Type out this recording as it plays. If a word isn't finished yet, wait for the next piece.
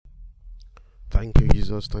Thank you,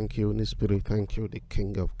 Jesus. Thank you, Holy Spirit. Thank you, the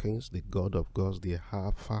King of Kings, the God of gods, the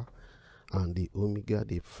Alpha and the Omega,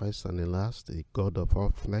 the first and the last, the God of all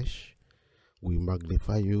flesh. We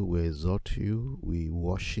magnify you, we exalt you, we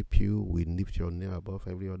worship you, we lift your name above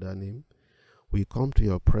every other name. We come to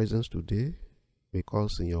your presence today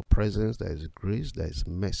because in your presence there is grace, there is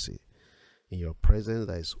mercy. In your presence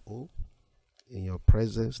there is hope. In your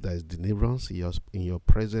presence there is deliverance. In your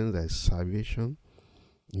presence there is salvation.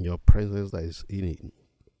 In your presence there is healing.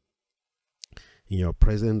 In your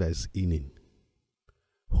presence there is healing.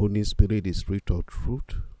 Holy Spirit, the Spirit of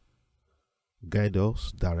truth, guide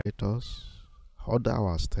us, direct us, order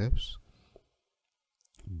our steps,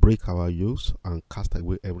 break our yokes, and cast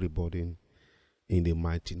away every burden in the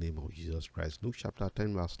mighty name of Jesus Christ. Luke chapter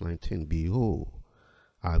 10 verse 19. Behold,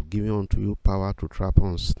 I have given unto you power to trample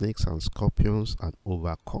on snakes and scorpions and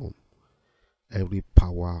overcome every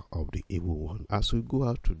power of the evil one. As we go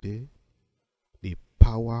out today, the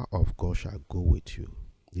power of God shall go with you.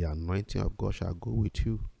 The anointing of God shall go with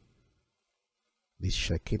you. The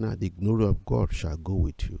Shekinah, the glory of God shall go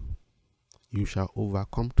with you. You shall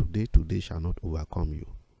overcome today. Today shall not overcome you.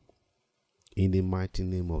 In the mighty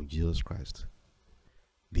name of Jesus Christ.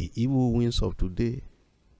 The evil winds of today,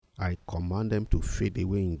 I command them to fade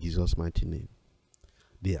away in Jesus' mighty name.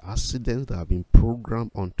 The accidents that have been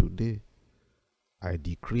programmed on today, I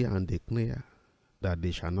decree and declare that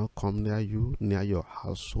they shall not come near you, near your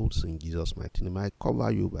households in Jesus' mighty name. I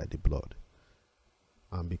cover you by the blood.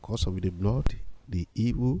 And because of the blood, the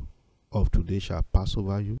evil of today shall pass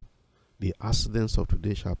over you. The accidents of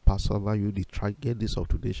today shall pass over you. The tragedies of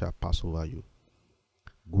today shall pass over you.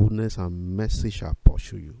 Goodness and mercy shall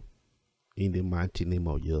pursue you. In the mighty name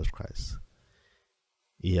of Jesus Christ.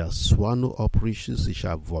 He has swallowed up riches, he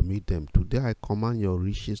shall vomit them. Today I command your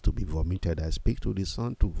riches to be vomited. I speak to the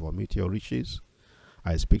sun to vomit your riches.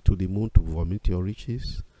 I speak to the moon to vomit your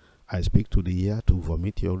riches. I speak to the air to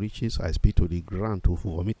vomit your riches. I speak to the ground to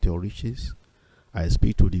vomit your riches. I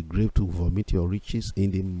speak to the grave to vomit your riches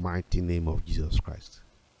in the mighty name of Jesus Christ.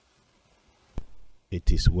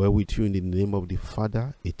 It is well with you in the name of the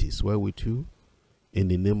Father. It is well with you in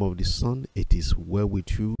the name of the Son. It is well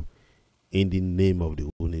with you in the name of the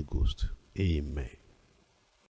Holy Ghost. Amen.